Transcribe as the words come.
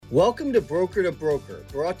Welcome to Broker,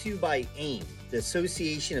 brought to you by AIM, the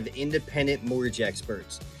Association of Independent Mortgage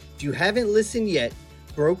Experts. If you haven't listened yet,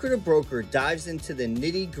 Broker dives into the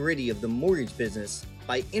nitty-gritty of the mortgage business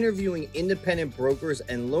by interviewing independent brokers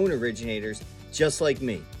and loan originators just like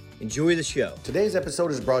me. Enjoy the show. Today's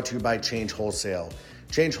episode is brought to you by Change Wholesale.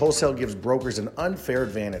 Change Wholesale gives brokers an unfair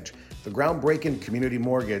advantage. The groundbreaking community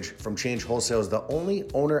mortgage from Change Wholesale is the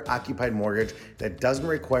only owner-occupied mortgage that doesn't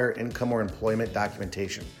require income or employment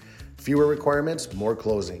documentation. Fewer requirements, more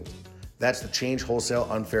closings. That's the Change Wholesale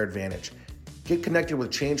unfair advantage. Get connected with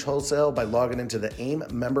Change Wholesale by logging into the AIM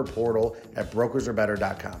member portal at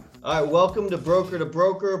brokersarebetter.com. All right, welcome to Broker,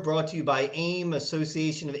 brought to you by AIM,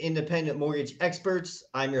 Association of Independent Mortgage Experts.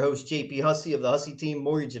 I'm your host, JP Hussey of the Hussey Team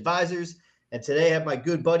Mortgage Advisors. And today I have my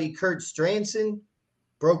good buddy, Kurt Strandson,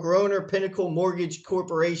 broker owner, Pinnacle Mortgage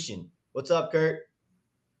Corporation. What's up, Kurt?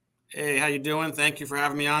 Hey, how you doing? Thank you for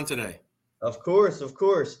having me on today. Of course.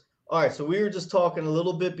 All right, so we were just talking a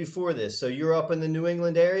little bit before this. So you're up in the New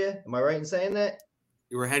England area. Am I right in saying that?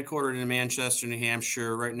 We were headquartered in Manchester, New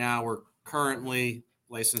Hampshire. Right now, we're currently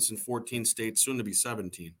licensed in 14 states, soon to be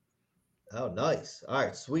 17. Oh, nice. All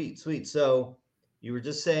right, sweet. So you were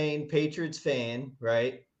just saying Patriots fan,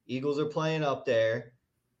 right? Eagles are playing up there.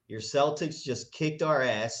 Your Celtics just kicked our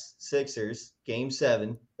ass, Sixers, Game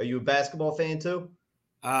 7. Are you a basketball fan too?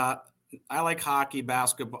 I like hockey,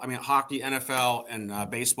 basketball. Hockey, NFL,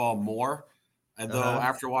 and baseball more. Although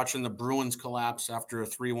after watching the Bruins collapse after a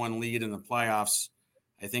 3-1 lead in the playoffs,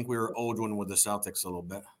 I think we were owed one with the Celtics a little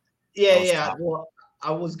bit. Yeah. Well,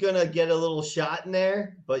 I was going to get a little shot in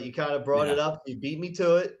there, but you kind of brought it up. You beat me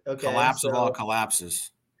to it. Okay. Collapse of all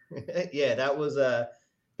collapses. Yeah, that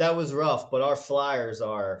was rough, but our Flyers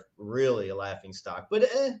are really a laughingstock. But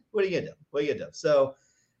what are you going to do? So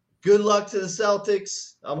good luck to the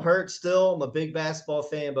Celtics. I'm hurt still. I'm a big basketball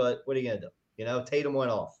fan, but what are you going to do? You know, Tatum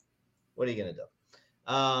went off. What are you going to do?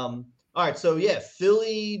 All right, so yeah,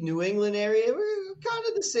 Philly, New England area, we're kind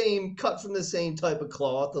of the same, cut from the same type of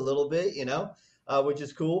cloth a little bit, which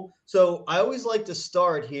is cool. So I always like to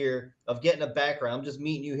start here of getting a background. I'm just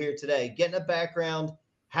meeting you here today, getting a background,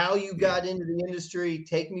 how you got into the industry,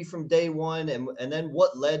 take me from day one, and then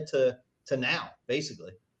what led to now,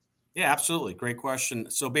 basically. Yeah, absolutely. Great question.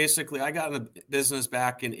 So basically, I got in the business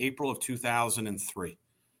back in April of 2003.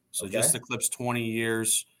 So just eclipsed 20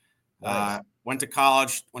 years. Nice. Went to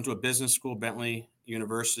college, went to a business school, Bentley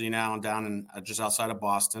University now, and down in just outside of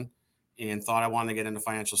Boston, and thought I wanted to get into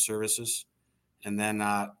financial services. And then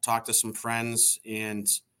talked to some friends and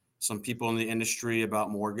some people in the industry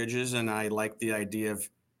about mortgages. And I liked the idea of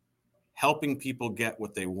helping people get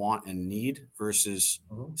what they want and need versus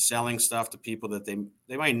selling stuff to people that they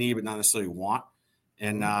might need but not necessarily want.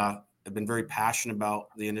 And I've been very passionate about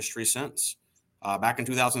the industry since. Back in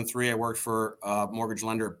 2003, I worked for a mortgage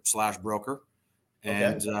lender / broker.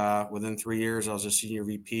 And within 3 years, I was a senior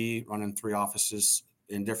VP running 3 offices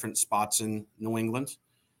in different spots in New England.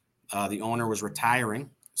 The owner was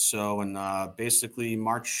retiring. So in basically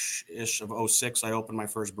March-ish of 2006, I opened my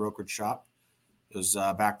first brokerage shop. It was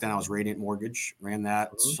back then I was Radiant Mortgage, ran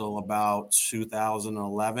that till about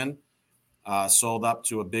 2011, sold up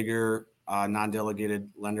to a bigger non-delegated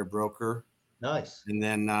lender broker. Nice. And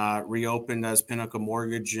then reopened as Pinnacle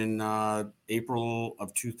Mortgage in April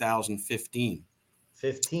of 2015.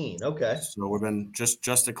 15, okay. So we've been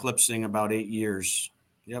just eclipsing about 8 years.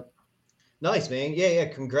 Yep. Nice, man. Yeah.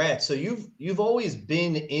 Congrats. So you've always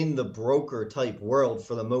been in the broker type world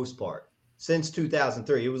for the most part since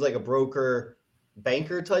 2003. It was like a broker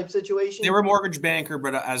banker type situation. They were a mortgage banker,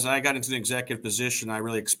 but as I got into the executive position, I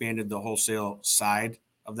really expanded the wholesale side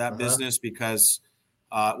of that business because,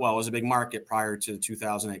 it was a big market prior to the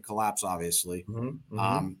 2008 collapse, obviously.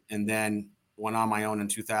 And then went on my own in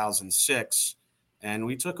 2006, and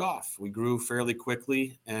we took off. We grew fairly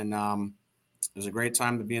quickly, and it was a great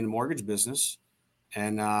time to be in the mortgage business.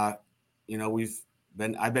 And I've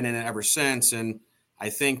been in it ever since. And I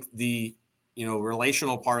think the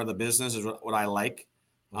relational part of the business is what I like.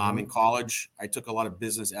 In college, I took a lot of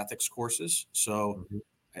business ethics courses. So,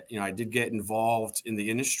 I did get involved in the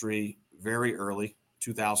industry very early,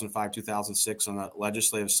 2005, 2006 on the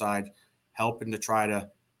legislative side, helping to try to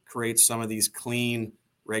create some of these clean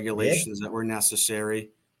regulations that were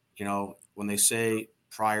necessary. When they say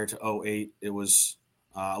prior to 2008, it was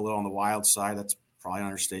a little on the wild side. That's probably an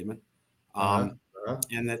understatement.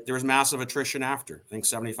 And that there was massive attrition after. I think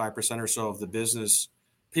 75% or so of the business,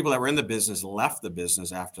 people that were in the business left the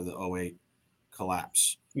business after the 2008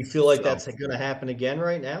 collapse. You feel like that's going to happen again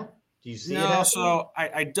right now? Do you see it happening? So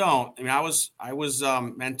I don't. I was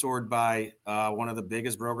mentored by one of the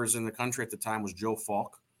biggest brokers in the country at the time was Joe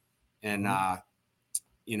Falk. And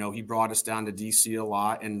he brought us down to DC a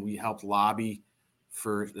lot, and we helped lobby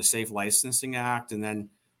for the Safe Licensing Act, and then,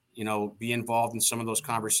 be involved in some of those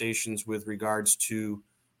conversations with regards to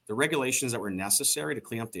the regulations that were necessary to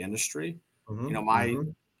clean up the industry.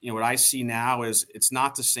 What I see now is it's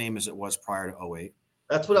not the same as it was prior to 2008.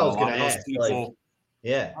 That's what I was going to ask.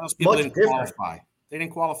 Those people didn't different. qualify. They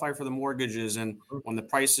didn't qualify for the mortgages. And when the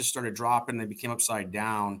prices started dropping, they became upside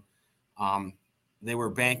down. They were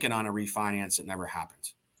banking on a refinance that never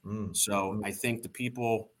happened. I think the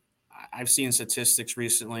people, I've seen statistics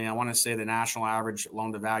recently. I want to say the national average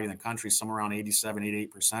loan to value in the country is somewhere around 87,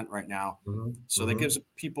 88% right now. So that gives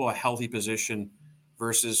people a healthy position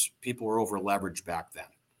versus people were over leveraged back then.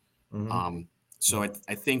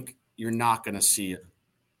 I think you're not going to see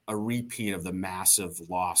a repeat of the massive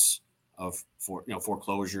loss of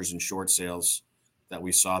foreclosures and short sales that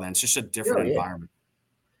we saw then. It's just a different environment.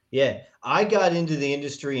 Yeah. I got into the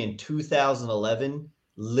industry in 2011,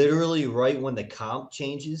 literally right when the comp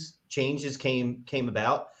changes came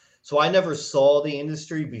about. So I never saw the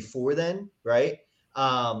industry before then, right?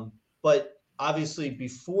 But obviously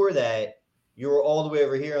before that, you were all the way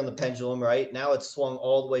over here on the pendulum, right? Now it's swung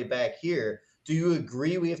all the way back here. Do you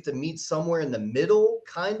agree we have to meet somewhere in the middle,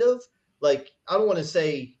 kind of? Like, I don't want to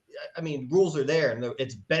say, rules are there and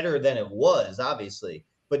it's better than it was, obviously.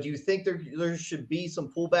 But do you think there should be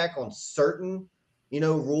some pullback on certain,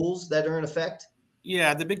 rules that are in effect?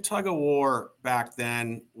 Yeah, the big tug of war back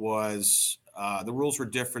then was the rules were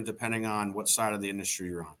different depending on what side of the industry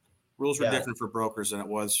you're on. Rules were different for brokers than it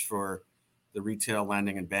was for the retail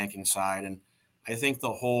lending and banking side. And I think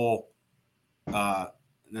the whole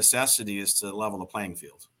necessity is to level the playing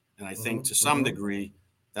field. And I think to some degree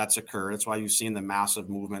that's occurred. That's why you've seen the massive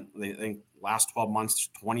movement. They think last 12 months,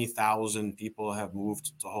 20,000 people have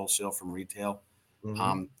moved to wholesale from retail.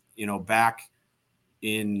 Back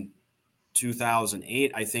in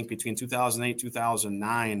 2008, I think between 2008,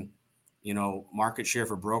 2009, market share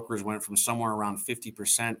for brokers went from somewhere around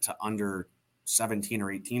 50% to under 17 or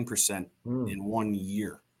 18% in 1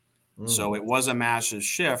 year. So it was a massive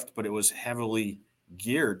shift, but it was heavily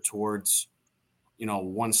geared towards,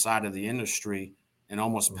 one side of the industry and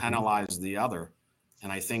almost penalized the other.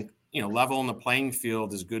 And I think, leveling the playing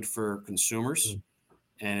field is good for consumers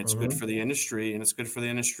and it's good for the industry, and it's good for the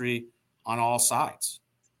industry on all sides.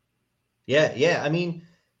 Yeah.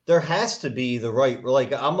 There has to be the right,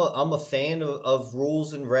 like I'm a fan of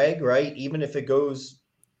rules and reg, right? Even if it goes,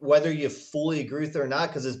 whether you fully agree with it or not,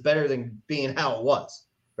 because it's better than being how it was,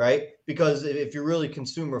 right? Because if you're really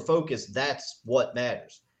consumer focused, that's what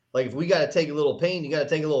matters. Like if we got to take a little pain, you got to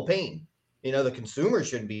take a little pain. The consumer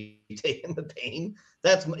shouldn't be taking the pain.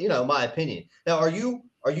 That's, my opinion. Now, are you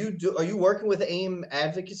working with AIM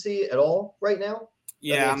advocacy at all right now?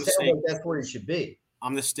 Yeah, it sounds like that's where you should be.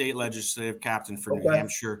 I'm the state legislative captain for New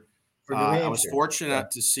Hampshire. I was fortunate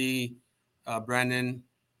to see Brendan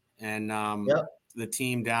and the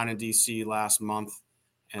team down in DC last month.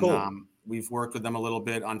 And we've worked with them a little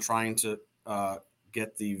bit on trying to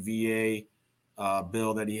get the VA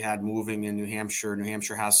bill that he had moving in New Hampshire. New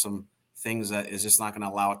Hampshire has some things that is just not going to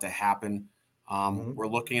allow it to happen. We're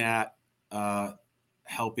looking at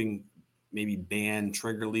helping maybe ban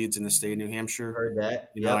trigger leads in the state of New Hampshire. Heard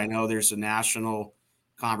that. I know there's a national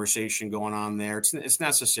conversation going on there. It's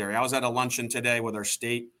necessary. I was at a luncheon today with our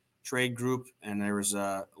state trade group, and there was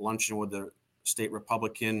a luncheon with the state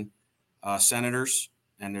Republican senators,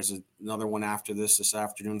 and there's another one after this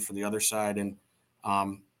afternoon for the other side. And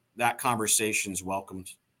that conversation is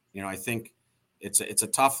welcomed. I think it's a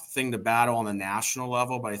tough thing to battle on the national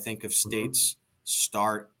level, but I think if states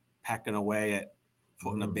start pecking away at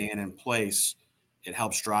putting a ban in place, it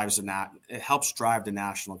helps drive the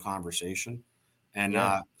national conversation. And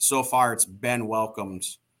so far, it's been welcomed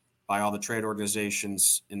by all the trade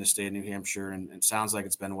organizations in the state of New Hampshire, and it sounds like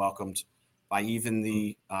it's been welcomed by even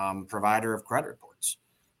the provider of credit reports.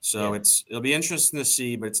 So it'll be interesting to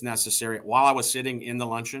see, but it's necessary. While I was sitting in the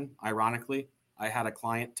luncheon, ironically, I had a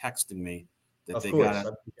client texting me that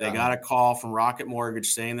they got a call from Rocket Mortgage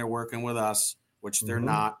saying they're working with us, which they're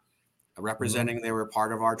not, representing they were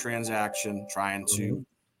part of our transaction, trying to,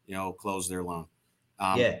 close their loan.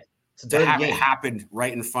 To have it happen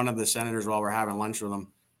right in front of the senators while we're having lunch with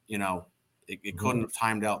them, it couldn't have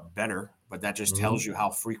timed out better, but that just tells you how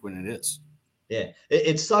frequent it is. Yeah,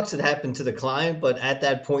 it sucks it happened to the client, but at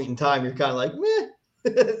that point in time, you're kind of like, meh,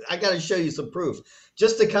 I got to show you some proof.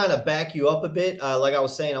 Just to kind of back you up a bit, like I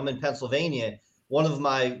was saying, I'm in Pennsylvania. One of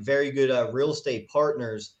my very good real estate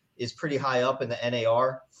partners is pretty high up in the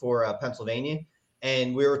NAR for Pennsylvania.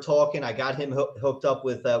 And we were talking, I got him hooked up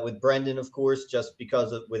with Brendan, of course, just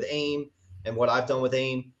because with AIM and what I've done with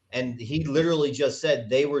AIM. And he literally just said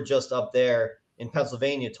they were just up there in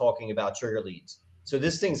Pennsylvania talking about trigger leads. So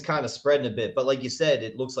this thing's kind of spreading a bit. But like you said,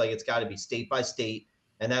 it looks like it's got to be state by state.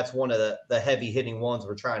 And that's one of the heavy hitting ones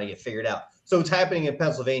we're trying to get figured out. So it's happening in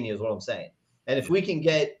Pennsylvania is what I'm saying. And if we can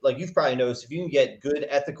get, like you've probably noticed, if you can get good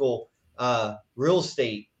ethical real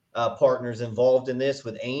estate partners involved in this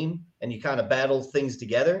with AIM, and you kind of battle things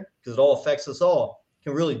together because it all affects us all,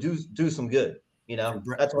 can really do some good. That's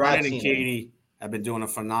what I've Brennan seen. And Katie have been doing a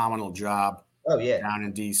phenomenal job. Oh yeah, down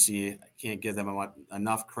in DC. I can't give them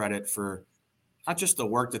enough credit for not just the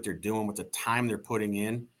work that they're doing, but the time they're putting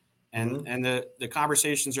in, and the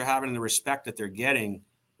conversations they're having and the respect that they're getting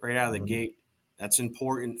right out of the gate. That's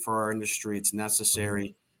important for our industry. It's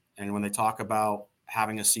necessary. And when they talk about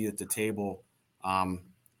having a seat at the table,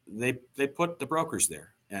 they put the brokers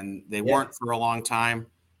there, and they weren't for a long time.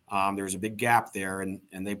 There was a big gap there, and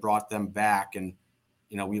they brought them back. And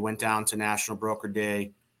we went down to National Broker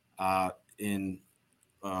Day in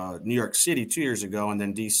New York City 2 years ago, and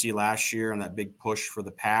then DC last year on that big push for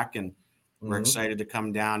the pack. And we're excited to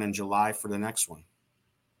come down in July for the next one.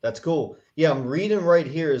 That's cool. Yeah, I'm reading right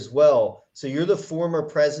here as well. So you're the former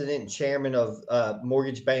president and chairman of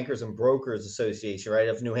Mortgage Bankers and Brokers Association, right,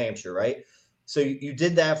 of New Hampshire, right? So you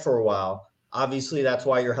did that for a while. Obviously, that's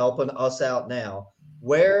why you're helping us out now.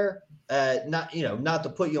 Where, not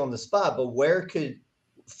to put you on the spot, but where could,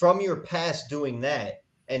 from your past doing that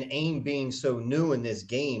and AIM being so new in this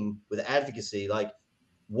game with advocacy, like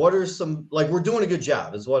what are some, like we're doing a good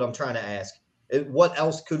job is what I'm trying to ask. What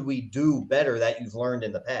else could we do better that you've learned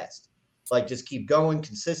in the past? Like just keep going,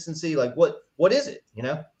 consistency. Like what is it?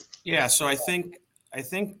 Yeah. So I think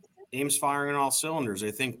AIM's firing on all cylinders.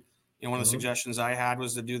 I think one of the suggestions I had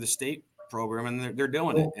was to do the state program, and they're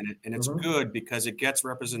doing it, and it's good because it gets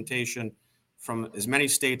representation from as many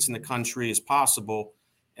states in the country as possible.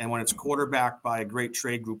 And when it's quarterbacked by a great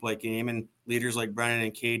trade group like AIM and leaders like Brennan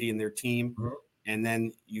and Katie and their team, and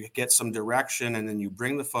then you get some direction, and then you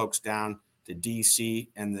bring the folks down to DC,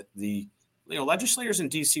 and the legislators in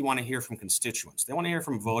DC want to hear from constituents. They want to hear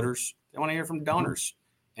from voters. They want to hear from donors.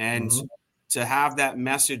 And to have that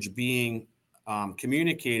message being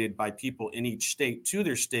communicated by people in each state to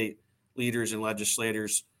their state leaders and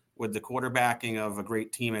legislators with the quarterbacking of a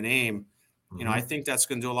great team in AIM, I think that's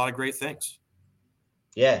going to do a lot of great things.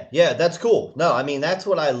 Yeah, that's cool. No, I mean, that's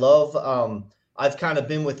what I love. I've kind of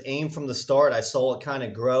been with AIM from the start. I saw it kind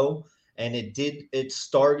of grow, and it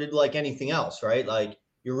started like anything else, right? Like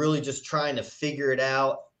you're really just trying to figure it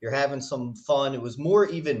out. You're having some fun. It was more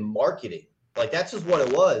even marketing. Like that's just what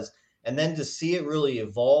it was. And then to see it really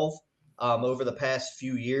evolve over the past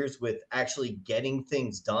few years with actually getting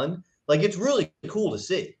things done, like it's really cool to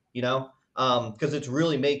see, because it's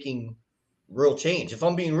really making real change. If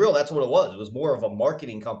I'm being real, that's what it was. It was more of a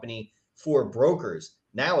marketing company for brokers.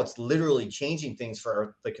 Now it's literally changing things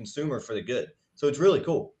for the consumer for the good. So it's really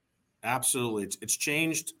cool. Absolutely. It's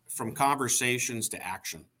changed from conversations to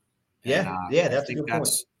action. Yeah. And, that's a good point.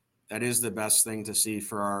 That is the best thing to see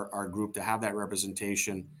for our group, to have that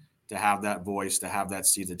representation, to have that voice, to have that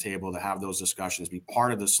seat at the table, to have those discussions, be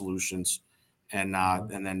part of the solutions, and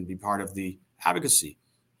then be part of the advocacy,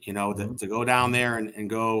 to go down there and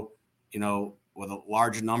go, with a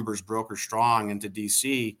large numbers broker strong into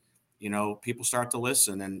DC, people start to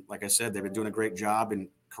listen. And like I said, they've been doing a great job in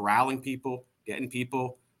corralling people, getting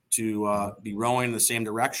people to be rowing in the same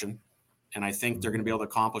direction. And I think they're going to be able to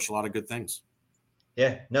accomplish a lot of good things.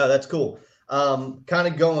 Yeah, no, that's cool. Kind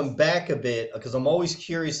of going back a bit, because I'm always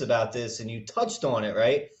curious about this, and you touched on it,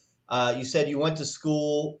 right? You said you went to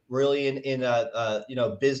school really in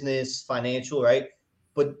business, financial, right?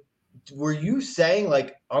 But were you saying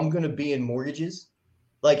like, I'm going to be in mortgages?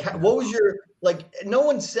 Like, what was your, like, no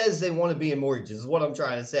one says they want to be in mortgages is what I'm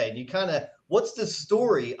trying to say. And you kind of, what's the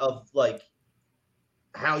story of like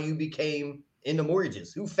how you became into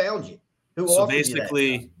mortgages? Who found you? Who so offered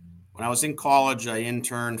basically, you that? When I was in college, I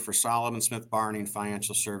interned for Solomon Smith Barney in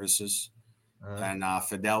financial services and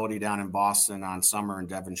Fidelity down in Boston on summer in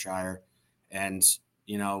Devonshire. And,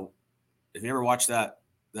 if you ever watched that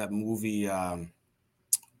movie,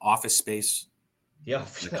 Office Space, Yeah,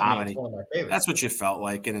 the comedy, it's one of my favorites. That's what you felt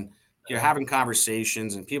like. And you're having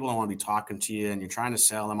conversations and people don't want to be talking to you and you're trying to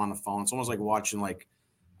sell them on the phone. It's almost like watching like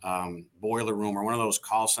Boiler Room or one of those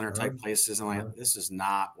call center type places. And like, this is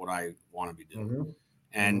not what I want to be doing.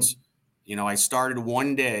 And, I started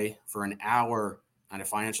one day for an hour on a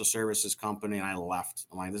financial services company and I left.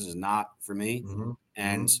 I'm like, this is not for me.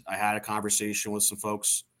 And I had a conversation with some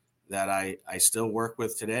folks that I still work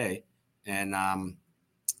with today. And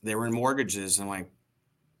they were in mortgages. And like,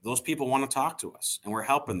 those people want to talk to us and we're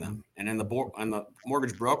helping them. And in the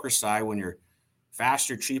mortgage broker side, when you're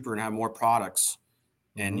faster, cheaper, and have more products,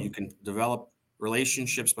 and you can develop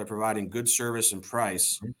relationships by providing good service and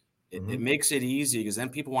price, it makes it easy, because then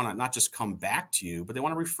people want to not just come back to you, but they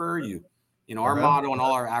want to refer you. Our motto and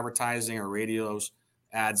all our advertising, our radios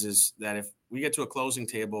ads is that if we get to a closing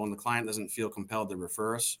table and the client doesn't feel compelled to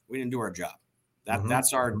refer us, we didn't do our job.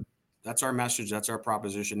 That's our message. That's our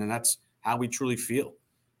proposition. And that's how we truly feel.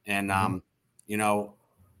 And,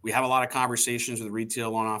 we have a lot of conversations with retail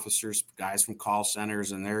loan officers, guys from call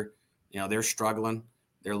centers, and they're struggling.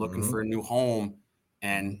 They're looking for a new home.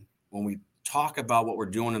 And when we talk about what we're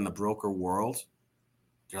doing in the broker world,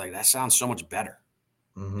 they're like, that sounds so much better.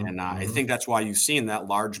 And I think that's why you've seen that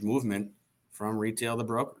large movement from retail to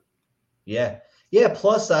broker. Yeah.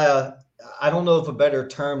 Plus, I don't know if a better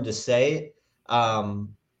term to say it,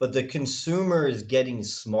 but the consumer is getting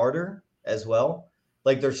smarter as well.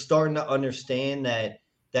 Like, they're starting to understand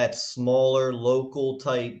that smaller local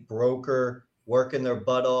type broker working their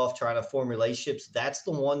butt off, trying to form relationships, that's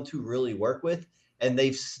the one to really work with. And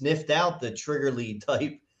they've sniffed out the trigger lead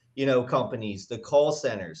type, companies, the call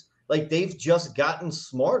centers. Like, they've just gotten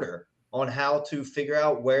smarter on how to figure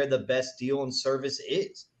out where the best deal and service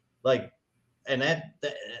is. Like, and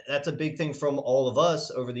that's a big thing from all of us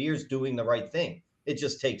over the years, doing the right thing. It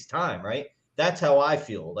just takes time, right? That's how I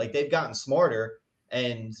feel. Like, they've gotten smarter,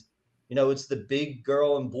 and it's the big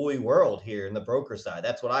girl and boy world here in the broker side.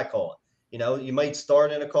 That's what I call it. You might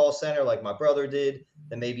start in a call center like my brother did,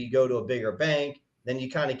 then maybe you go to a bigger bank, then you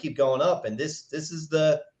kind of keep going up. And this is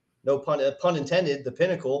the, no pun intended, the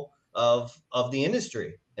pinnacle of the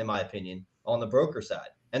industry, in my opinion, on the broker side.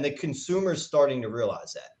 And the consumer's starting to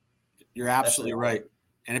realize that. You're absolutely right.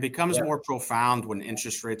 And it becomes more profound when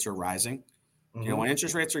interest rates are rising. When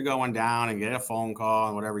interest rates are going down and you get a phone call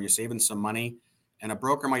and whatever, you're saving some money, and a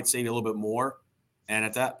broker might save you a little bit more. And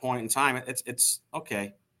at that point in time, it's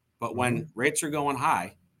okay. But when rates are going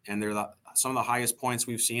high, and they're some of the highest points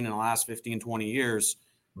we've seen in the last 15, 20 years,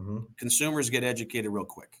 consumers get educated real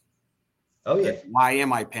quick. Oh, yeah. Why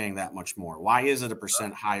am I paying that much more? Why is it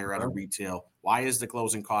 1% higher at a retail? Why is the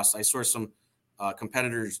closing cost? I saw some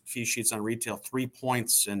competitors' fee sheets on retail, 3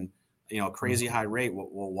 points and crazy high rate.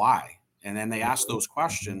 Well, why? And then they ask those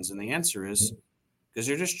questions, and the answer is because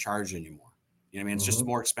they're just charging you more. It's just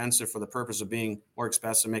more expensive for the purpose of being more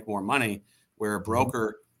expensive, make more money, where a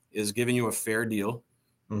broker is giving you a fair deal,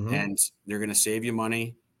 and they're going to save you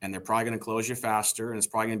money, and they're probably going to close you faster, and it's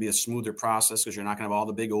probably going to be a smoother process because you're not going to have all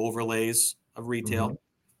the big overlays of retail.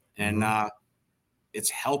 And it's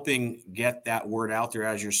helping get that word out there,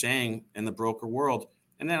 as you're saying, in the broker world.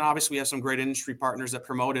 And then obviously we have some great industry partners that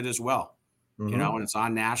promote it as well, and it's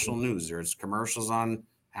on national news. There's commercials on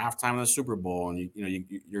halftime of the Super Bowl, and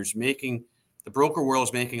you're making, the broker world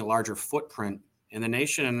is making a larger footprint in the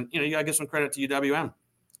nation. And you got to give some credit to UWM,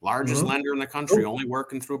 largest lender in the country, only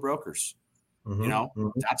working through brokers.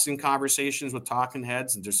 That's in conversations with talking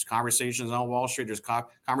heads, and there's conversations on Wall Street. There's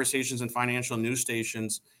conversations in financial news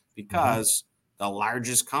stations, because the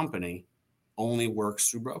largest company only works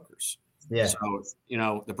through brokers. Yeah. So,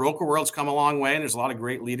 the broker world's come a long way, and there's a lot of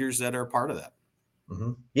great leaders that are part of that.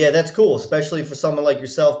 Yeah, that's cool, especially for someone like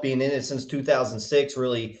yourself being in it since 2006,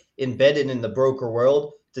 really embedded in the broker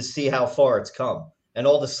world, to see how far it's come and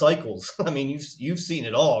all the cycles. I mean, you've seen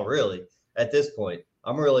it all, really, at this point.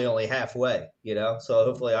 I'm really only halfway, so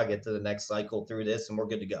hopefully I get to the next cycle through this and we're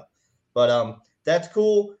good to go. But that's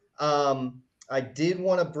cool. I did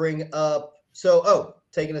want to bring up,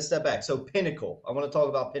 taking a step back. So Pinnacle, I want to talk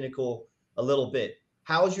about Pinnacle a little bit.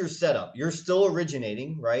 How's your setup? You're still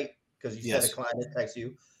originating, right? Because you said a client that texts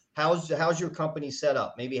you. How's your company set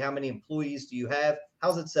up? Maybe how many employees do you have?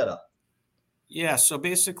 How's it set up? Yeah, so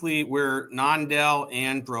basically we're non-Del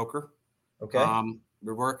and broker. Okay.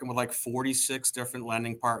 We're working with like 46 different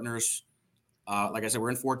lending partners. Like I said, we're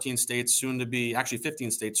in 14 states, soon to be, actually 15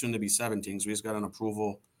 states, soon to be 17. So we just got an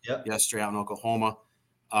approval yesterday out in Oklahoma.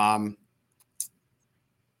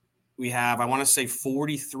 We have, I want to say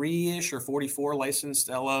 43-ish or 44 licensed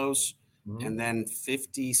LOs, and then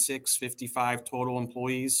 56, 55 total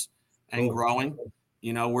employees, and growing.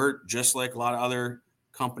 We're just like a lot of other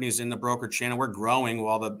companies in the broker channel. We're growing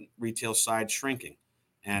while the retail side's shrinking.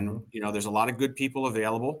 And, there's a lot of good people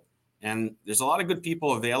available, and there's a lot of good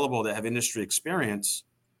people available that have industry experience,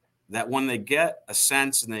 that when they get a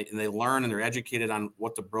sense and they learn and they're educated on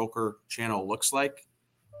what the broker channel looks like,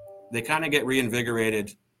 they kind of get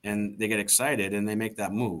reinvigorated and they get excited and they make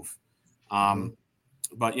that move.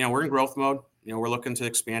 But, we're in growth mode. We're looking to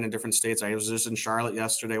expand in different states. I was just in Charlotte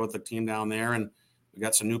yesterday with the team down there, and we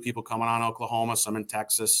got some new people coming on in Oklahoma, some in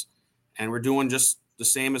Texas, and we're doing just the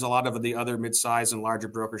same as a lot of the other mid-size and larger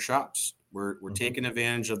broker shops. We're taking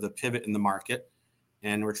advantage of the pivot in the market.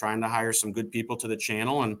 and we're trying to hire some good people to the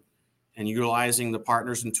channel and utilizing the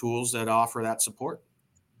partners and tools that offer that support.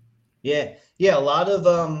 Yeah. Yeah. A lot of,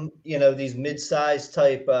 these mid-sized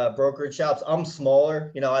type brokerage shops. I'm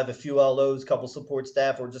smaller, I have a few LOs, couple support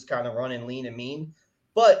staff. We're just kind of running lean and mean,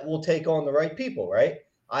 but we'll take on the right people, right?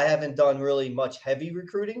 I haven't done really much heavy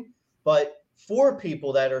recruiting, but for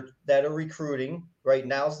people that are recruiting right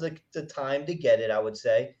now's the time to get it, I would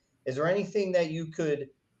say. Is there anything that you could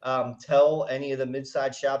tell any of the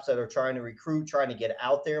mid-sized shops that are trying to recruit, trying to get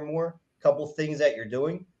out there more? Couple things that you're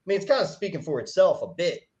doing. I mean, it's kind of speaking for itself a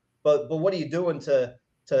bit, but what are you doing to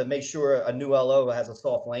make sure a new LO has a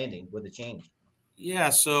soft landing with the change?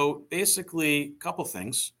 Yeah, so basically, a couple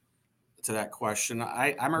things to that question.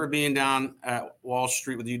 I remember being down at Wall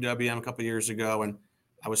Street with UWM a couple of years ago, and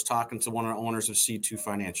I was talking to one of the owners of C2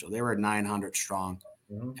 Financial. They were 900 strong,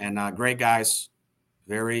 and great guys,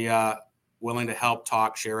 very willing to help,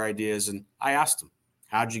 talk, share ideas. And I asked them,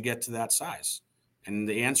 "How'd you get to that size?" And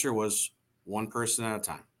the answer was one person at a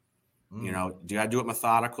time. You got to do it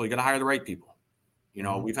methodical. You got to hire the right people.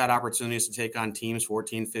 We've had opportunities to take on teams,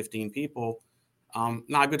 14, 15 people.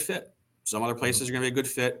 Not a good fit. Some other places are going to be a good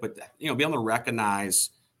fit, but be able to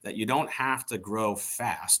recognize that you don't have to grow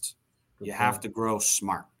fast. You have to grow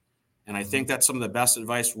smart. And I think that's some of the best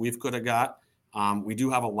advice we could have got. We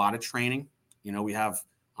do have a lot of training. We have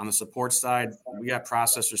on the support side, we got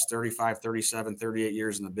processors 35, 37, 38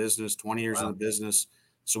 years in the business, 20 years in the business.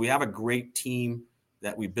 So we have a great team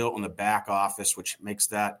that we built in the back office, which makes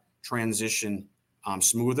that transition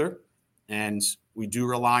smoother. And we do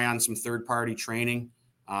rely on some third-party training,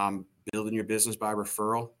 building your business by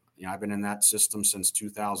referral. I've been in that system since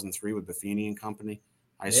 2003 with Buffini and Company.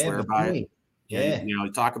 I swear by it. Yeah.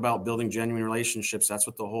 You talk about building genuine relationships. That's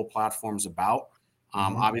what the whole platform is about.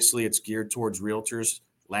 Obviously, it's geared towards realtors,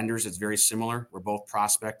 lenders. It's very similar. We're both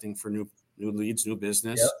prospecting for new leads, new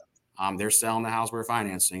business. Yep. They're selling the house, we're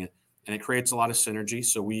financing it. And it creates a lot of synergy.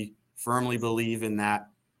 So we firmly believe in that,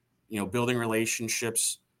 building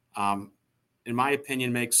relationships, in my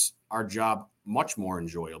opinion, makes our job much more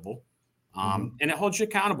enjoyable. And it holds you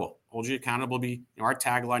accountable. Our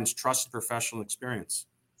tagline is trusted professional experience.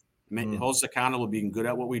 It holds us accountable, being good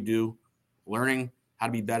at what we do, learning how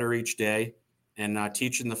to be better each day, and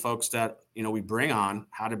teaching the folks that, we bring on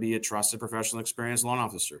how to be a trusted professional experience loan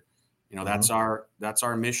officer. That's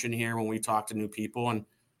our mission here when we talk to new people and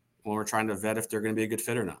when we're trying to vet if they're going to be a good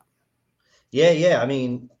fit or not. Yeah. I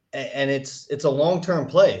mean, and it's a long-term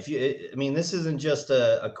play. This isn't just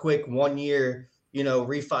a quick 1 year,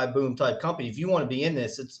 refi boom type company. If you want to be in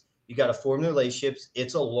this, you got to form the relationships.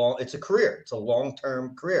 It's a career. It's a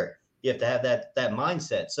long-term career. You have to have that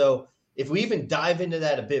mindset. So if we even dive into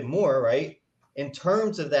that a bit more, right, in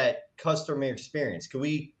terms of that customer experience, can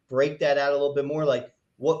we break that out a little bit more? Like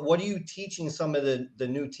what are you teaching some of the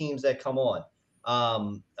new teams that come on?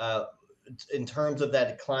 In terms of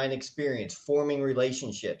that client experience, forming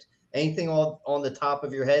relationships, anything on the top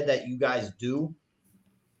of your head that you guys do?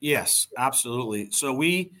 Yes, absolutely. So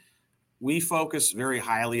we focus very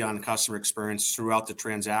highly on customer experience throughout the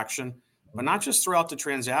transaction, but not just throughout the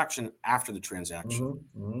transaction, after the transaction.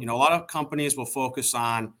 A lot of companies will focus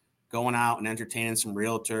on going out and entertaining some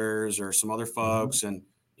realtors or some other folks and,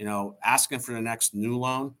 asking for the next new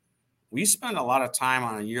loan. We spend a lot of time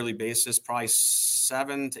on a yearly basis, probably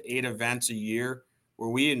 7 to 8 events a year, where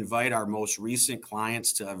we invite our most recent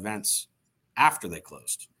clients to events after they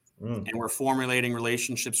closed. And we're formulating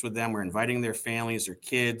relationships with them. We're inviting their families, their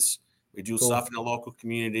kids. We do stuff in the local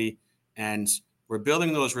community, and we're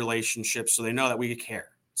building those relationships so they know that we care.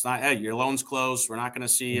 It's not, hey, your loan's closed. We're not going to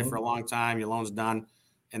see you for a long time. Your loan's done.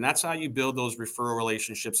 And that's how you build those referral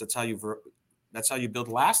relationships. That's how you build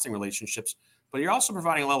lasting relationships. But you're also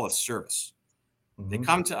providing a level of service. They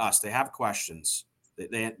come to us. They have questions.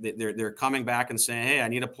 They're coming back and saying, hey, I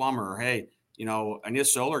need a plumber. Or, hey, I need a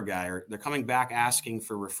solar guy. Or they're coming back asking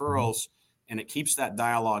for referrals. And it keeps that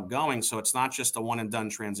dialogue going. So it's not just a one and done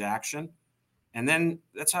transaction. And then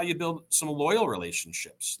that's how you build some loyal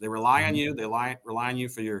relationships. They rely on you. They rely on you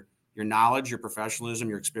for your knowledge, your professionalism,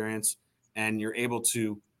 your experience. And you're able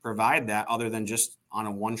to provide that other than just on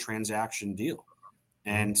a one transaction deal.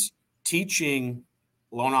 And teaching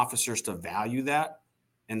loan officers to value that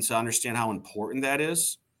and to understand how important that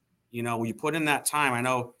is. When you put in that time, I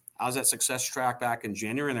know I was at Success Track back in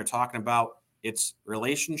January, and they're talking about it's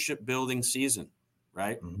relationship building season,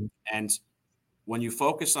 right? And when you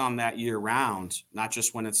focus on that year round, not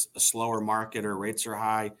just when it's a slower market or rates are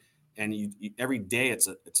high, and you every day it's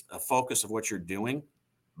a focus of what you're doing,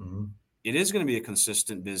 it is going to be a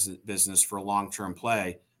consistent business for a long-term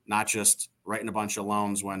play, not just writing a bunch of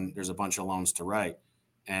loans when there's a bunch of loans to write.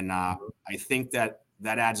 And I think that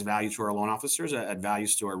that adds value to our loan officers, that adds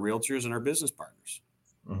values to our realtors and our business partners.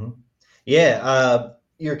 Mm-hmm. Yeah.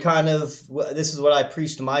 You're kind of, this is what I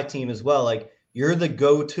preach to my team as well. Like, you're the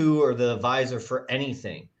go-to or the advisor for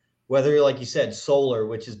anything, whether, like you said, solar,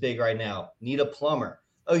 which is big right now, need a plumber.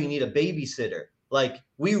 Oh, you need a babysitter. Like,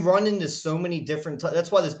 we run into so many different,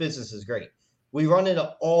 that's why this business is great. We run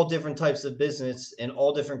into all different types of business and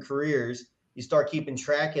all different careers. You start keeping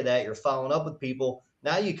track of that. You're following up with people.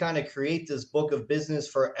 Now you kind of create this book of business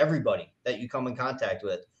for everybody that you come in contact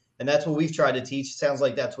with. And that's what we've tried to teach. Sounds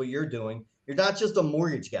like that's what you're doing. You're not just a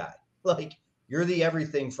mortgage guy. Like, you're the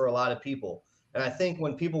everything for a lot of people. And I think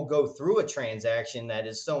when people go through a transaction that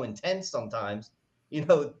is so intense sometimes,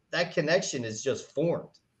 that connection is just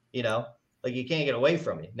formed, like you can't get away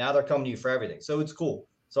from it. Now they're coming to you for everything. So it's cool.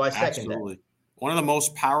 So I second Absolutely. that. One of the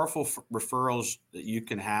most powerful referrals that you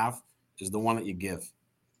can have is the one that you give.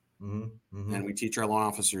 Mm-hmm. Mm-hmm. And we teach our loan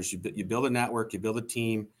officers, you build a network, you build a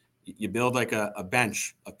team, you build like a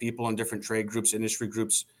bench of people in different trade groups, industry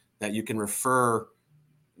groups that you can refer,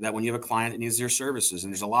 that when you have a client that needs your services.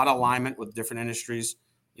 And there's a lot of alignment with different industries,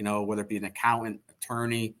 whether it be an accountant,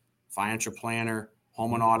 attorney, financial planner,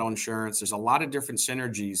 home and auto insurance. There's a lot of different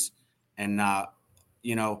synergies. And, I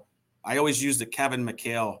always use the Kevin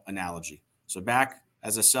McHale analogy. So back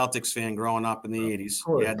as a Celtics fan growing up in the 80s,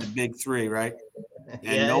 you had the big three, right?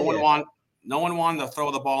 And no one wanted to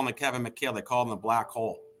throw the ball in the Kevin McHale. They called him the black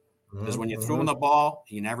hole. Because when you threw him the ball,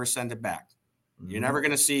 he never sent it back. You're never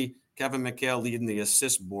going to see Kevin McHale leading the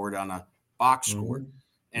assist board on a box score.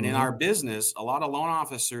 And in our business, a lot of loan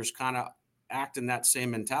officers kind of act in that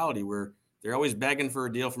same mentality where they're always begging for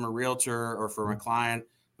a deal from a realtor or from a client,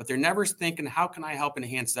 but they're never thinking, how can I help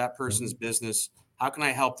enhance that person's business? How can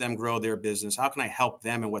I help them grow their business? How can I help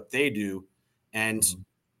them in what they do? And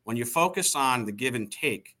when you focus on the give and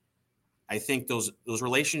take, I think those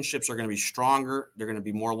relationships are going to be stronger. They're going to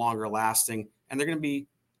be more longer lasting, and they're going to be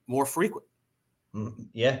more frequent.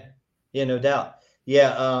 Yeah, no doubt.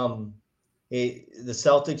 Yeah. The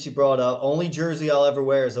Celtics you brought up, only jersey I'll ever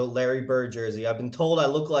wear is a Larry Bird jersey. I've been told I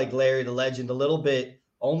look like Larry the Legend a little bit.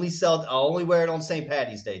 I'll only wear it on St.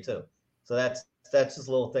 Patty's Day too. So that's just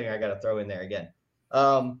a little thing I got to throw in there again.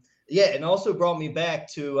 And also brought me back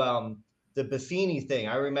to the Buffini thing.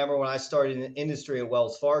 I remember when I started in the industry at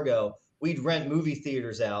Wells Fargo, we'd rent movie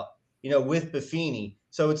theaters out, with Buffini.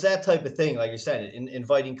 So it's that type of thing, like you said,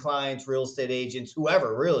 inviting clients, real estate agents,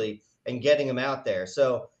 whoever really, and getting them out there.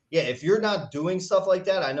 So yeah, if you're not doing stuff like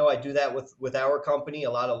that, I know I do that with our company,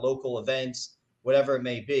 a lot of local events, whatever it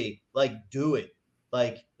may be, like do it.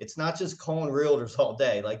 Like, it's not just calling realtors all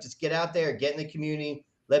day. Like, just get out there, get in the community,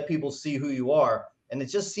 let people see who you are. And it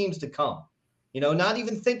just seems to come, not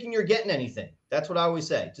even thinking you're getting anything. That's what I always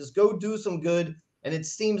say. Just go do some good and it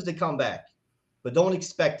seems to come back, but don't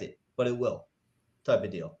expect it, but it will, type of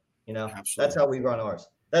deal. Absolutely. That's how we run ours.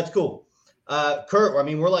 That's cool. Kurt, I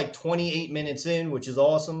mean, we're like 28 minutes in, which is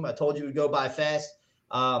awesome. I told you to go by fast.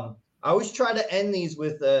 I always try to end these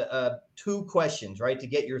with 2 questions, right? To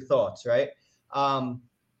get your thoughts, right?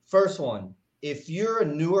 First one, if you're a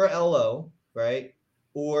newer LO, right?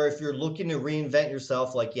 Or if you're looking to reinvent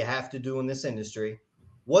yourself like you have to do in this industry,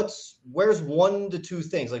 where's 1 to 2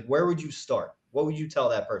 things? Like, where would you start? What would you tell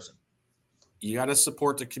that person? You got to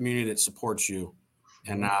support the community that supports you.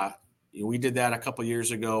 And we did that a couple of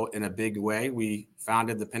years ago in a big way. We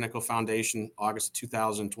founded the Pinnacle Foundation August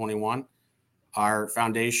 2021. Our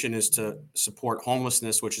foundation is to support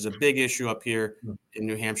homelessness, which is a big issue up here in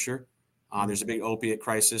New Hampshire. There's a big opiate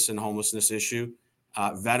crisis and homelessness issue.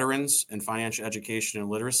 Veterans and financial education and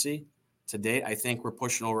literacy. To date, I think we're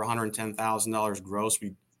pushing over $110,000 gross.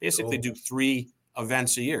 We basically do 3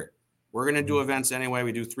 events a year. We're going to do events anyway.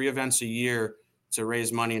 We do 3 events a year to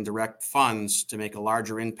raise money and direct funds to make a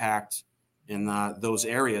larger impact in those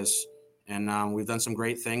areas. And we've done some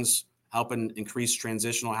great things, helping increase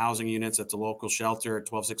transitional housing units at the local shelter at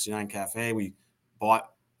 1269 Cafe. We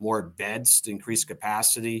bought more beds to increase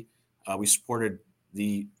capacity. We supported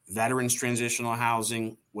the veterans transitional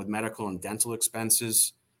housing with medical and dental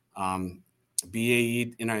expenses.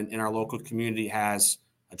 BAE in our local community has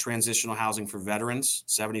a transitional housing for veterans,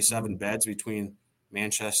 77 beds between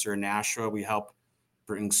Manchester and Nashua. We help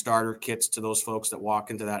bring starter kits to those folks that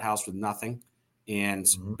walk into that house with nothing, and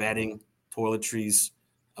bedding, toiletries,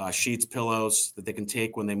 sheets, pillows that they can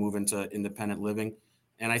take when they move into independent living.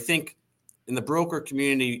 And I think in the broker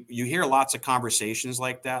community, you hear lots of conversations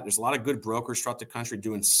like that. There's a lot of good brokers throughout the country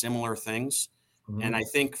doing similar things. And I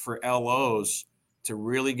think for LOs to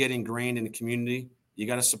really get ingrained in the community, you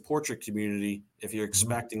got to support your community if you're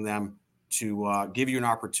expecting them to give you an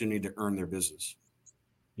opportunity to earn their business.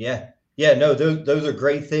 Yeah. No, those are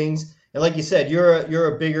great things. And like you said,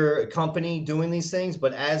 you're a bigger company doing these things,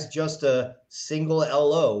 but as just a single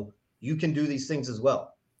LO, you can do these things as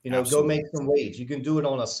well. Go Absolutely. make some waves. You can do it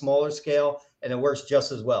on a smaller scale, and it works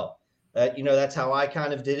just as well. That's how I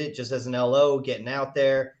kind of did it, just as an LO, getting out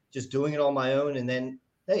there, just doing it on my own, and then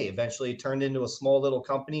hey, eventually it turned into a small little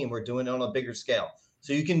company, and we're doing it on a bigger scale.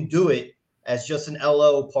 So you can do it as just an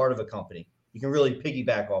LO part of a company. You can really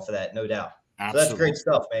piggyback off of that, no doubt. Absolutely. So that's great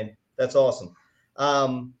stuff, man. That's awesome.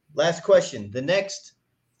 Last question. The next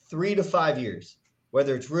 3 to 5 years,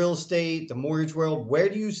 whether it's real estate, the mortgage world, where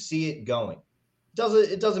do you see it going?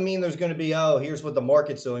 It doesn't mean there's going to be, here's what the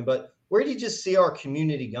market's doing, but where do you just see our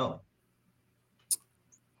community going?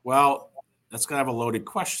 Well, that's kind of a loaded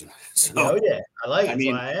question. So, yeah, I like it. That's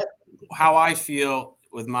why I asked. How I feel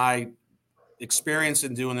with my experience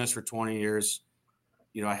in doing this for 20 years,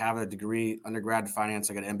 I have a degree, undergrad in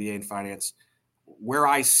finance. I got an MBA in finance. Where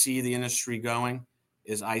I see the industry going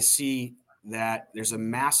is I see that there's a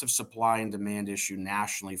massive supply and demand issue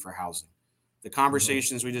nationally for housing. The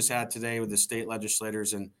conversations we just had today with the state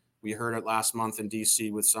legislators, and we heard it last month in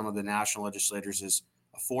DC with some of the national legislators, is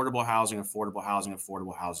affordable housing, affordable housing,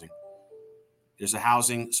 affordable housing. There's a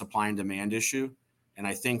housing supply and demand issue, and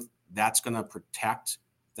I think that's going to protect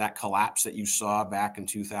that collapse that you saw back in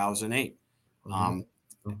 2008.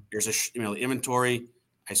 There's inventory.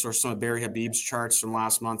 I saw some of Barry Habib's charts from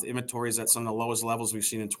last month. Inventory is at some of the lowest levels we've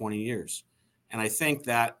seen in 20 years. And I think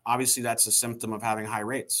that obviously that's a symptom of having high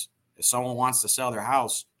rates. If someone wants to sell their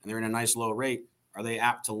house and they're in a nice low rate, are they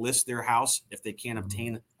apt to list their house if they can't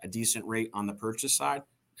obtain a decent rate on the purchase side?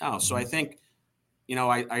 No. So I think,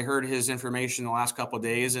 I heard his information the last couple of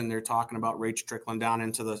days, and they're talking about rates trickling down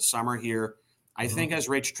into the summer here. I think as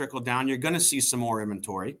rates trickle down, you're going to see some more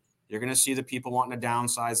inventory. You're going to see the people wanting to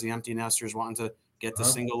downsize, the empty nesters wanting to get the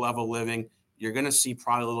single level living. You're going to see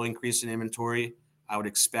probably a little increase in inventory, I would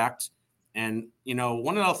expect. And,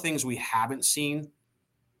 one of the things we haven't seen,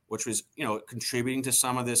 which was, contributing to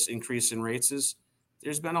some of this increase in rates, is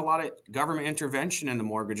there's been a lot of government intervention in the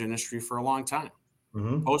mortgage industry for a long time.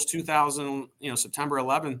 Post 2000, September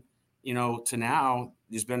 11, to now,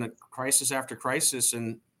 there's been a crisis after crisis,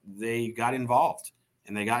 and they got involved.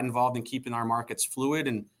 And they got involved in keeping our markets fluid,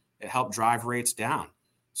 and it helped drive rates down.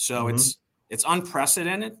 So it's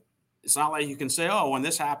unprecedented. It's not like you can say, when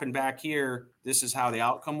this happened back here, this is how the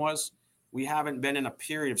outcome was. We haven't been in a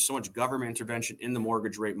period of so much government intervention in the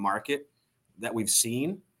mortgage rate market that we've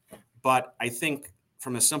seen. But I think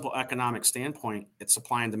from a simple economic standpoint, it's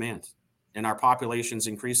supply and demand, and our population's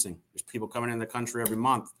increasing. There's people coming in the country every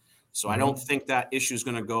month. So I don't think that issue is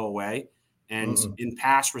going to go away. And in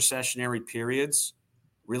past recessionary periods,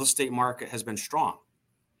 real estate market has been strong.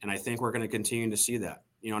 And I think we're going to continue to see that.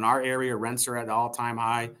 In our area, rents are at an all-time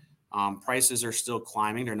high. Prices are still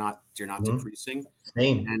climbing. They're not decreasing.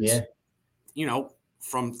 Same. And, yeah.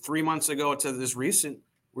 From 3 months ago to this recent,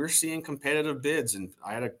 we're seeing competitive bids. And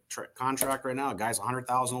I had a contract right now, guys,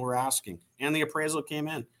 $100,000 we're asking. And the appraisal came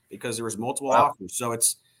in because there was multiple offers. So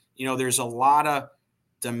it's, there's a lot of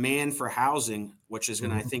demand for housing, which is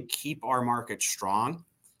going to, I think, keep our market strong.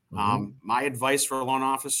 My advice for loan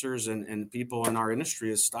officers and people in our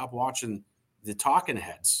industry is stop watching the talking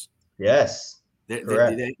heads. Yes.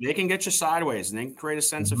 They can get you sideways, and they can create a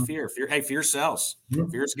sense of fear. Fear sells.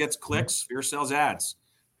 Fear gets clicks. Fear sells ads.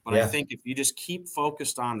 But I think if you just keep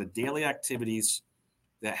focused on the daily activities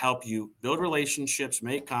that help you build relationships,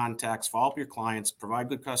 make contacts, follow up your clients, provide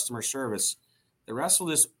good customer service, the rest will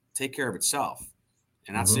just take care of itself.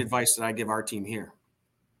 And that's the advice that I give our team here.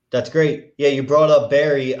 That's great. Yeah, you brought up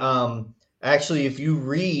Barry. Actually, if you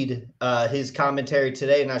read his commentary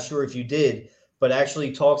today, not sure if you did, but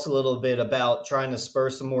actually talks a little bit about trying to spur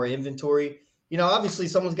some more inventory. Obviously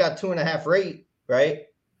someone's got 2.5 rate, right?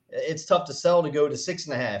 It's tough to sell to go to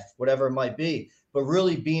 6.5, whatever it might be. But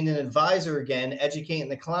really being an advisor again, educating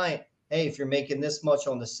the client, hey, if you're making this much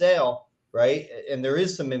on the sale, right, and there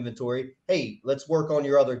is some inventory, hey, let's work on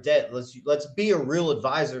your other debt. Let's be a real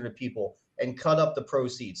advisor to people and cut up the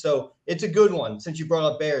proceeds. So it's a good one. Since you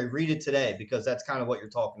brought up Barry, read it today because that's kind of what you're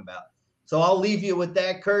talking about. So I'll leave you with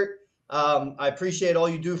that, Kurt. I appreciate all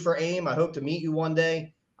you do for AIM. I hope to meet you one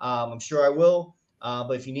day. I'm sure I will.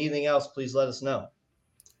 But if you need anything else, please let us know.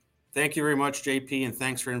 Thank you very much, JP, and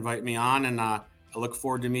thanks for inviting me on. And I look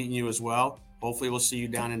forward to meeting you as well. Hopefully we'll see you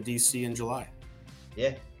down in DC in July.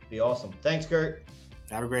 Yeah, be awesome. Thanks, Kurt.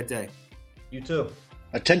 Have a great day. You too.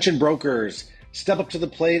 Attention brokers, step up to the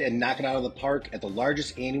plate and knock it out of the park at the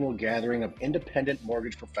largest annual gathering of independent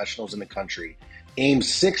mortgage professionals in the country, AIM's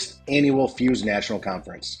 6th annual Fuse National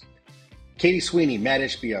Conference. Katie Sweeney, Matt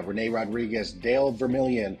Ishbia, Renee Rodriguez, Dale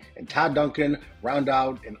Vermillion, and Todd Duncan round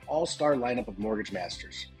out an all-star lineup of mortgage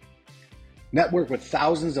masters. Network with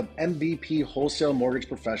thousands of MVP wholesale mortgage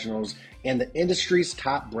professionals and the industry's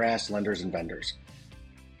top brass lenders and vendors.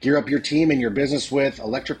 Gear up your team and your business with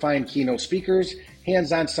electrifying keynote speakers,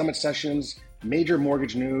 hands-on summit sessions, major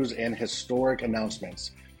mortgage news, and historic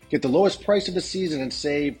announcements. Get the lowest price of the season and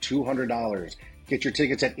save $200. Get your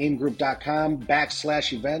tickets at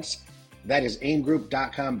aimgroup.com/events. That is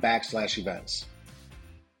aimgroup.com/events.